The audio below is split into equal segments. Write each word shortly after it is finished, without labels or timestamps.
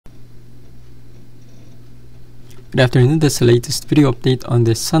Good afternoon, this is the latest video update on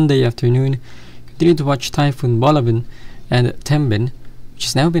this Sunday afternoon. Continue to watch Typhoon Bolaven and Tembin, which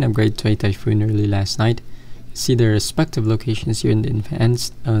has now been upgraded to a typhoon early last night. You can see their respective locations here in the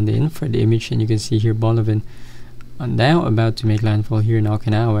infrared image, and you can see here Bolaven now about to make landfall here in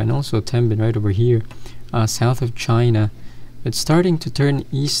Okinawa, and also Tembin right over here, south of China. It's starting to turn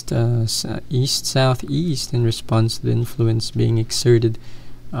east-southeast in response to the influence being exerted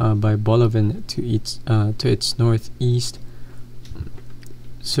by Bolaven to its northeast.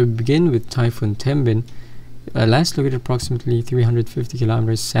 So we begin with Typhoon Tembin, last located approximately 350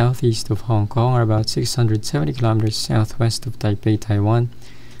 kilometers southeast of Hong Kong, or about 670 kilometers southwest of Taipei, Taiwan.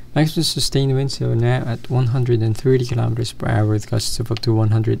 Maximum sustained winds are now at 130 kilometers per hour with gusts of up to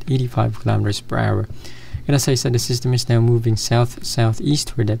 185 kilometers per hour. And as I said, the system is now moving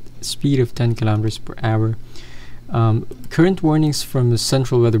southeastward at a speed of 10 kilometers per hour. Current warnings from the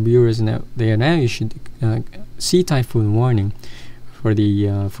Central Weather Bureau is now issued sea typhoon warning for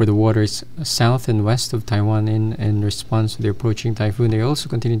the waters south and west of Taiwan in response to the approaching typhoon. They also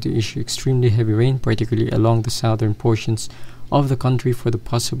continue to issue extremely heavy rain, particularly along the southern portions of the country, for the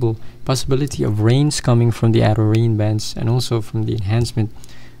possibility of rains coming from the outer rain bands and also from the enhancement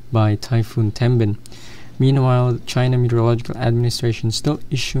by Typhoon Tembin. Meanwhile, China Meteorological Administration is still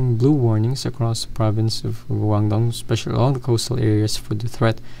issuing blue warnings across the province of Guangdong, especially along the coastal areas, for the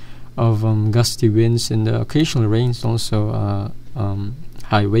threat of gusty winds and occasional rains, also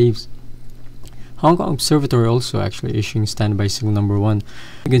high waves. Hong Kong Observatory also actually issuing standby signal number 1.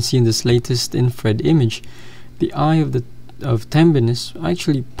 You can see in this latest infrared image, the eye of Tembin is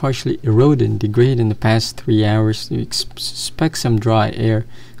actually partially eroded and degraded in the past 3 hours. You expect some dry air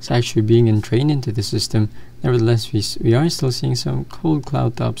is actually being entrained into the system. Nevertheless, we are still seeing some cold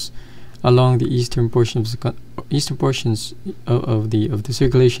cloud tops along the eastern portions of the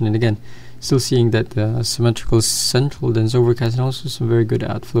circulation, and again, still seeing that symmetrical central dense overcast and also some very good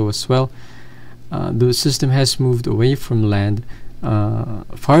outflow as well. The system has moved away from land,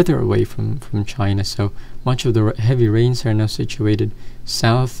 farther away from China, so much of the heavy rains are now situated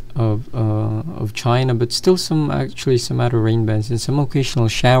south of China, but still some outer rain bands and some occasional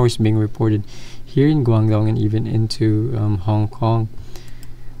showers being reported here in Guangdong and even into Hong Kong.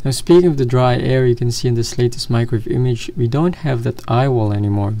 Now, speaking of the dry air, you can see in this latest microwave image, we don't have that eyewall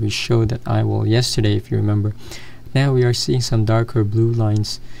anymore. We showed that eyewall yesterday, if you remember. Now we are seeing some darker blue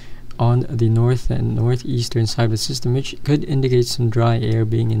lines on the north and northeastern side of the system, which could indicate some dry air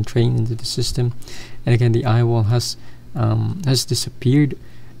being entrained into the system. And again, the eyewall has disappeared,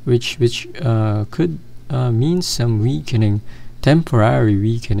 which could mean some weakening, temporary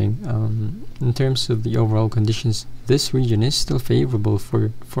weakening. In terms of the overall conditions, this region is still favorable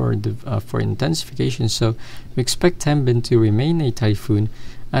for intensification. So we expect Tembin to remain a typhoon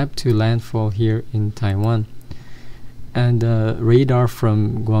up to landfall here in Taiwan. And radar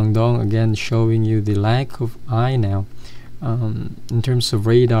from Guangdong again showing you the lack of eye now. In terms of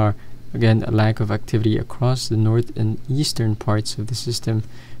radar, again, a lack of activity across the north and eastern parts of the system,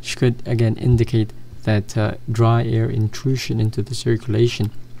 which could again indicate that dry air intrusion into the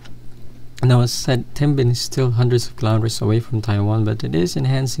circulation. Now, as said, Tembin is still hundreds of kilometers away from Taiwan, but it is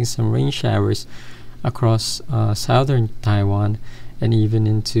enhancing some rain showers across southern Taiwan and even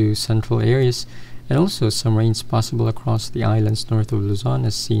into central areas, and also some rains possible across the islands north of Luzon,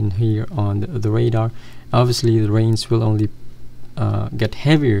 as seen here on the radar. Obviously, the rains will only get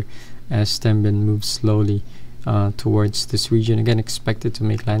heavier as Tembin moves slowly towards this region, again expected to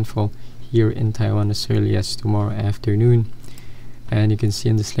make landfall here in Taiwan as early as tomorrow afternoon. And you can see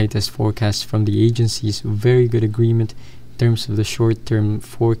in this latest forecast from the agencies, very good agreement in terms of the short-term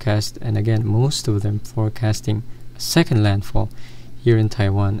forecast, and again, most of them forecasting a second landfall here in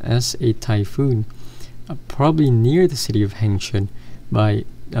Taiwan as a typhoon, probably near the city of Hengchun by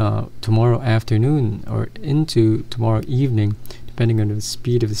tomorrow afternoon or into tomorrow evening, depending on the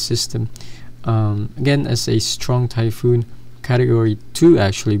speed of the system. Again, as a strong typhoon, category 2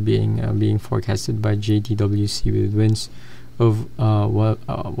 actually being forecasted by JTWC with winds of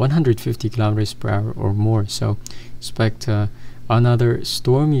 150 kilometers per hour or more. So expect another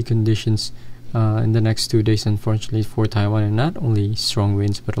stormy conditions in the next 2 days, unfortunately, for Taiwan. And not only strong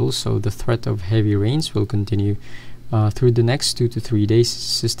winds, but also the threat of heavy rains will continue through the next 2 to 3 days. The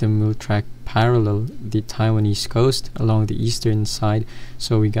system will track parallel the Taiwanese coast along the eastern side,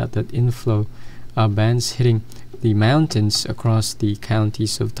 so we got that inflow bands hitting the mountains across the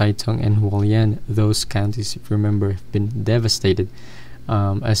counties of Taitung and Hualien. Those counties, if you remember, have been devastated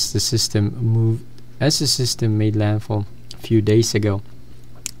as the system made landfall a few days ago.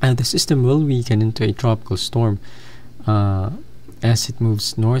 The system will weaken into a tropical storm as it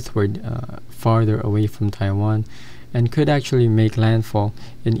moves northward, farther away from Taiwan, and could actually make landfall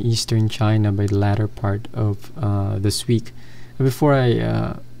in eastern China by the latter part of this week. And before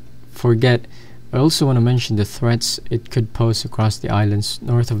I forget, I also want to mention the threats it could pose across the islands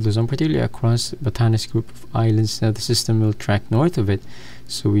north of Luzon, particularly across Batanes group of islands. Now the system will track north of it,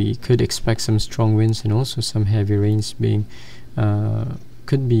 so we could expect some strong winds and also some heavy rains being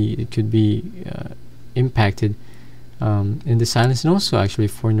could be impacted in this islands, and also actually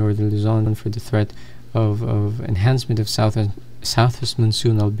for northern Luzon for the threat of enhancement of southwest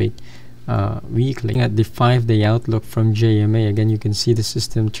monsoon, albeit weekly. Looking at the 5-day outlook from JMA, again you can see the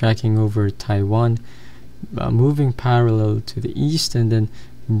system tracking over Taiwan, moving parallel to the east and then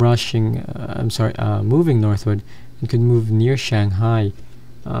moving northward, and could move near Shanghai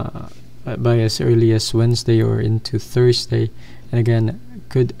by as early as Wednesday or into Thursday, and again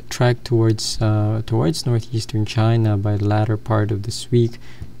could track towards northeastern China by the latter part of this week.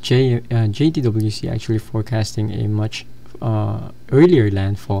 JTWC actually forecasting a much earlier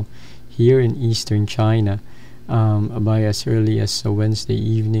landfall here in eastern China by as early as Wednesday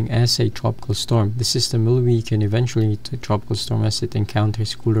evening as a tropical storm. The system will weaken eventually to a tropical storm as it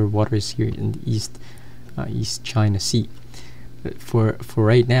encounters cooler waters here in the East China Sea. For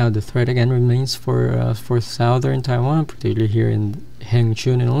right now, the threat again remains for southern Taiwan, particularly here in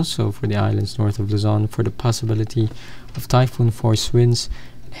Hengchun, and also for the islands north of Luzon, for the possibility of typhoon-force winds,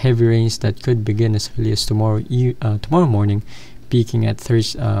 heavy rains that could begin as early as tomorrow morning, peaking at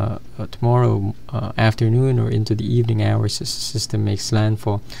tomorrow afternoon or into the evening hours as the system makes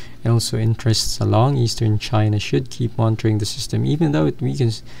landfall. And also interests along eastern China should keep monitoring the system, even though it will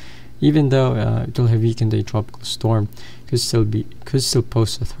have weakened a tropical storm, could still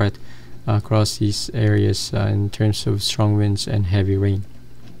pose a threat across these areas in terms of strong winds and heavy rain.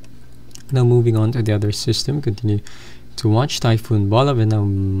 Now moving on to the other system, continue to watch Typhoon Bolaven, now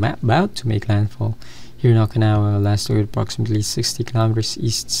about to make landfall here in Okinawa, last at approximately 60 kilometers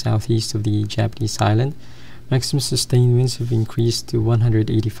east-southeast of the Japanese island. Maximum sustained winds have increased to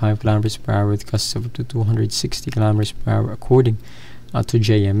 185 kilometers per hour with gusts of up to 260 kilometers per hour according to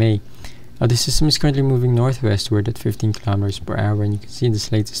JMA. The system is currently moving northwestward at 15 kilometers per hour, and you can see in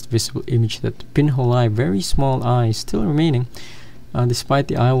this latest visible image that the pinhole eye, very small eye, is still remaining despite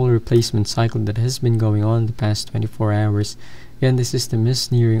the eyewall replacement cycle that has been going on the past 24 hours. Again, the system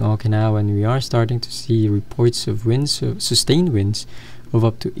is nearing Okinawa, and we are starting to see reports of sustained winds of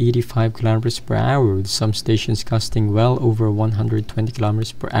up to 85 kilometers per hour, with some stations gusting well over 120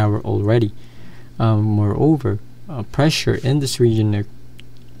 kilometers per hour already. Moreover, pressure in this region are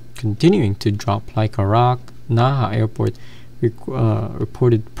continuing to drop, like Iraq. Naha Airport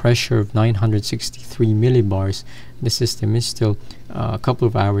reported pressure of 963 millibars. The system is still a couple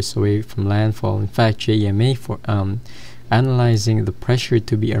of hours away from landfall. In fact, JMA for analyzing the pressure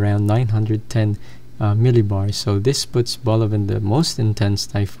to be around 910 millibars. So this puts Bolaven the most intense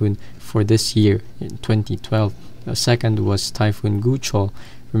typhoon for this year in 2012. The second was Typhoon Guchol,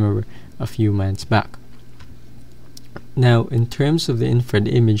 remember, a few months back. Now, in terms of the infrared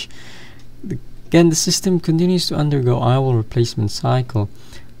image, again, the system continues to undergo eyewall replacement cycle.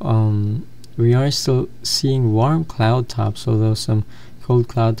 We are still seeing warm cloud tops, although some cold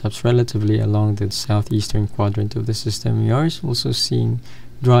cloud tops relatively along the southeastern quadrant of the system. We are also seeing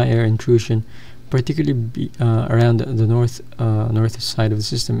dry air intrusion, particularly around the north side of the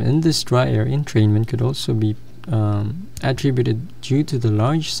system. And this dry air entrainment could also be attributed due to the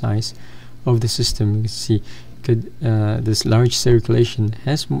large size of the system. You can see this large circulation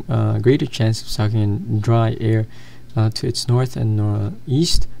has greater chance of sucking in dry air to its north and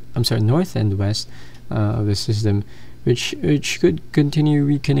north and west of the system, which could continue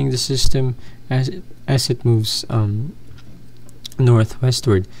weakening the system as it moves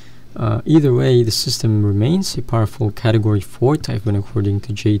northwestward. Either way, the system remains a powerful Category 4 typhoon according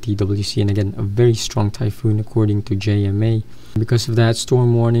to JTWC, and again a very strong typhoon according to JMA. Because of that,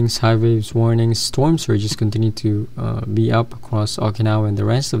 storm warnings, high waves warnings, storm surges continue to be up across Okinawa and the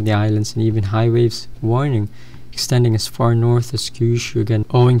rest of the islands, and even high waves warning extending as far north as Kyushu, again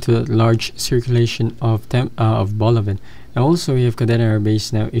owing to the large circulation of Bolaven. And also we have Kadena Air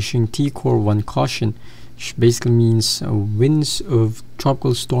Base now issuing T-Core 1 caution, which basically means winds of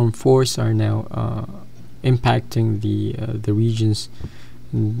tropical storm force are now impacting the regions.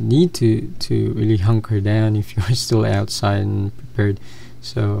 Need to really hunker down if you're still outside and prepared.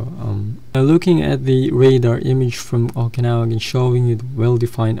 So now looking at the radar image from Okinawa and showing you the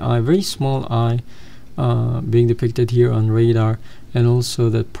well-defined eye, very small eye being depicted here on radar, and also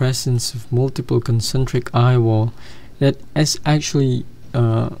the presence of multiple concentric eyewall that is actually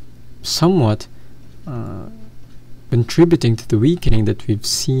somewhat contributing to the weakening that we've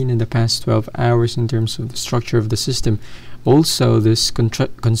seen in the past 12 hours in terms of the structure of the system. Also, this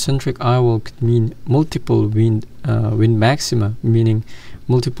concentric eyewall could mean multiple wind maxima, meaning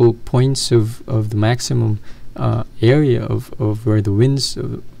multiple points of the maximum area of where the winds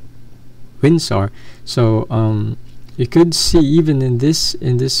are. So you could see even in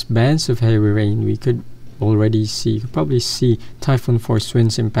this bands of heavy rain, we could already see, you could probably see typhoon-force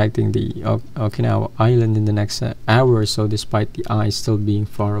winds impacting the Okinawa island in the next hour or so, despite the eye still being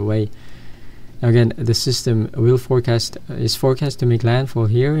far away. Again, the system is forecast to make landfall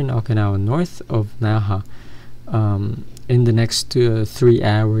here in Okinawa, north of Naha, in the next 3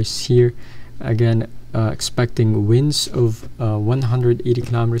 hours here. Again, expecting winds of 180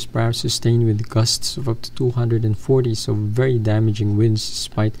 kilometers per hour sustained with gusts of up to 240. So very damaging winds,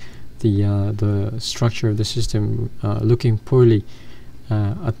 despite the structure of the system looking poorly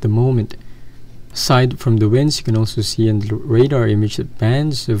at the moment. Aside from the winds, you can also see in the radar image that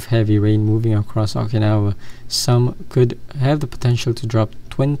bands of heavy rain moving across Okinawa. Some could have the potential to drop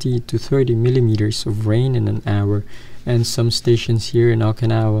 20 to 30 millimeters of rain in an hour, and some stations here in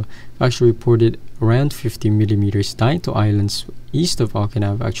Okinawa actually reported around 50 millimeters. Daito Islands east of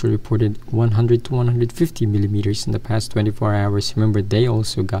Okinawa actually reported 100 to 150 millimeters in the past 24 hours. Remember, they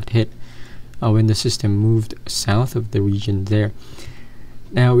also got hit when the system moved south of the region there.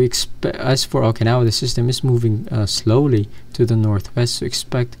 Now, as for Okinawa, the system is moving slowly to the northwest, so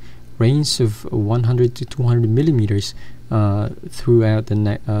expect rains of 100 to 200 millimeters throughout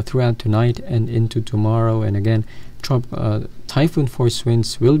tonight and into tomorrow. And again, typhoon-force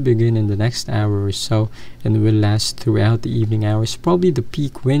winds will begin in the next hour or so and will last throughout the evening hours. Probably the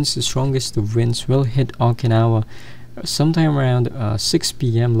peak winds, the strongest of winds, will hit Okinawa sometime around 6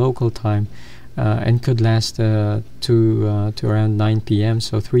 p.m. local time. And could last to around 9 p.m.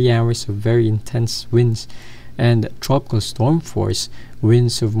 So 3 hours of very intense winds, and tropical storm force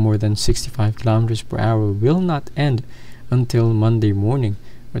winds of more than 65 kilometers per hour will not end until Monday morning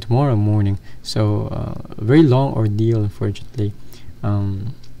or tomorrow morning. So a very long ordeal, unfortunately,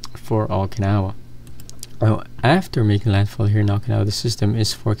 for Okinawa. Now, after making landfall here in Okinawa, the system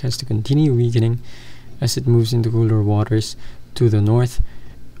is forecast to continue weakening as it moves into cooler waters to the north.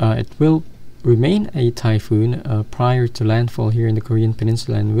 It will remain a typhoon prior to landfall here in the Korean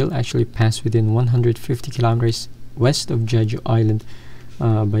Peninsula, and will actually pass within 150 kilometers west of Jeju Island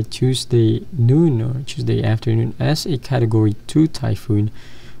by Tuesday noon or Tuesday afternoon as a Category 2 typhoon.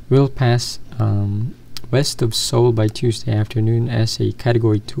 Will pass west of Seoul by Tuesday afternoon as a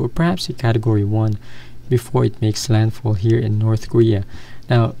Category 2 or perhaps a Category 1 before it makes landfall here in North Korea.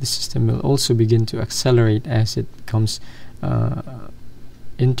 Now, the system will also begin to accelerate as it becomes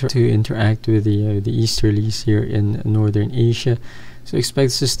to interact with the easterlies here in northern Asia. So expect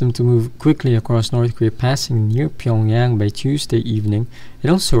the system to move quickly across North Korea, passing near Pyongyang by Tuesday evening,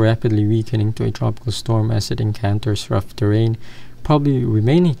 and also rapidly weakening to a tropical storm as it encounters rough terrain. Probably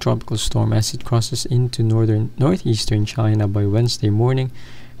remaining tropical storm as it crosses into northeastern China by Wednesday morning,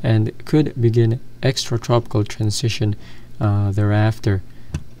 and could begin extratropical transition thereafter.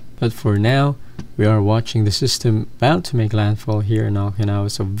 But for now, we are watching the system about to make landfall here in Okinawa.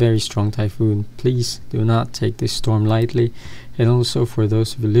 It's a very strong typhoon. Please do not take this storm lightly. And also, for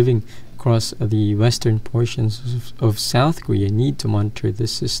those of you living across the western portions of South Korea, need to monitor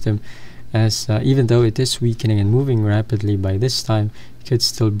this system, as even though it is weakening and moving rapidly by this time, it could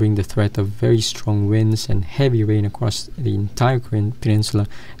still bring the threat of very strong winds and heavy rain across the entire Korean Peninsula,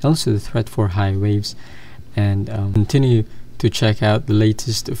 and also the threat for high waves. And continue to check out the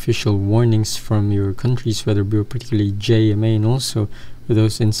latest official warnings from your country's weather bureau, particularly JMA, and also for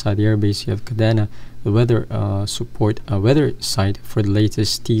those inside the airbase, you have Kadena, the weather weather site, for the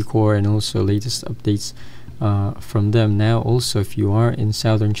latest T-Core and also latest updates from them. Now, also, if you are in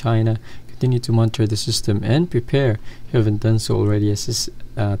southern China, continue to monitor the system and prepare, if you haven't done so already, as this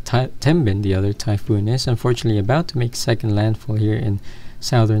Tembin, the other typhoon, is unfortunately about to make second landfall here in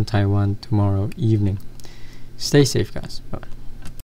southern Taiwan tomorrow evening. Stay safe, guys. Bye.